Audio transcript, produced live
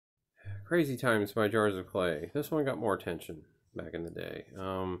Crazy Times by Jars of Clay. This one got more attention back in the day.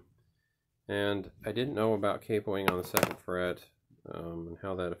 And I didn't know about capoing on the second fret and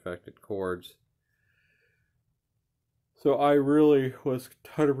how that affected chords. So I really was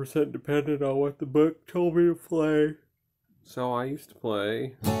 100% dependent on what the book told me to play. So I used to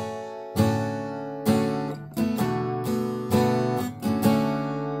play...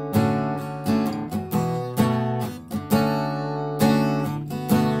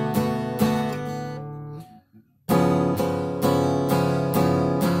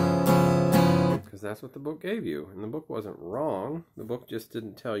 That's what the book gave you, and the book wasn't wrong. The book just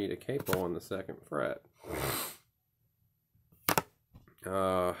didn't tell you to capo on the second fret.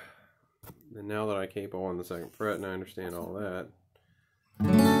 And now that I capo on the second fret and I understand all that, I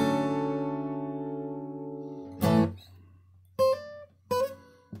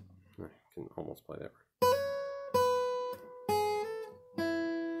can almost play that.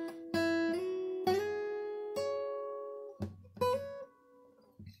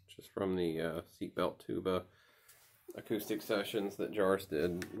 From the Seatbelt Tuba acoustic sessions that JRS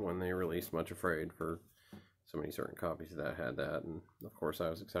did when they released Much Afraid. For so many certain copies of that had that, and of course I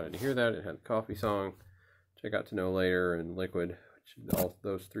was excited to hear that. It had the Coffee Song, which I got to know later, and Liquid, which all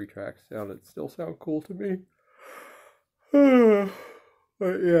those three tracks still sound cool to me. But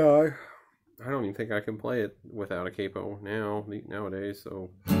yeah, I don't even think I can play it without a capo nowadays,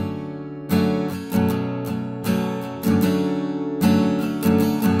 so...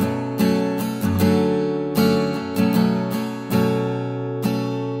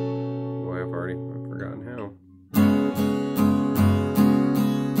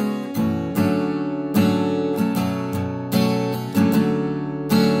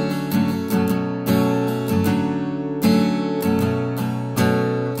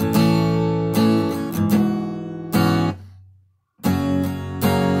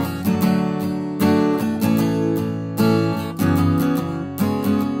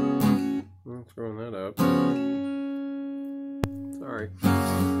 Screwing that up. Sorry.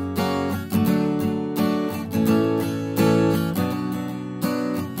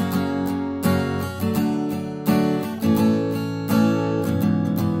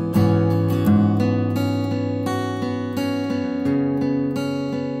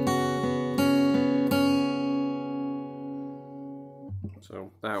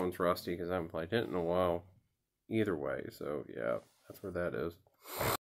 So that one's rusty because I haven't played it in a while either way. So yeah, that's where that is.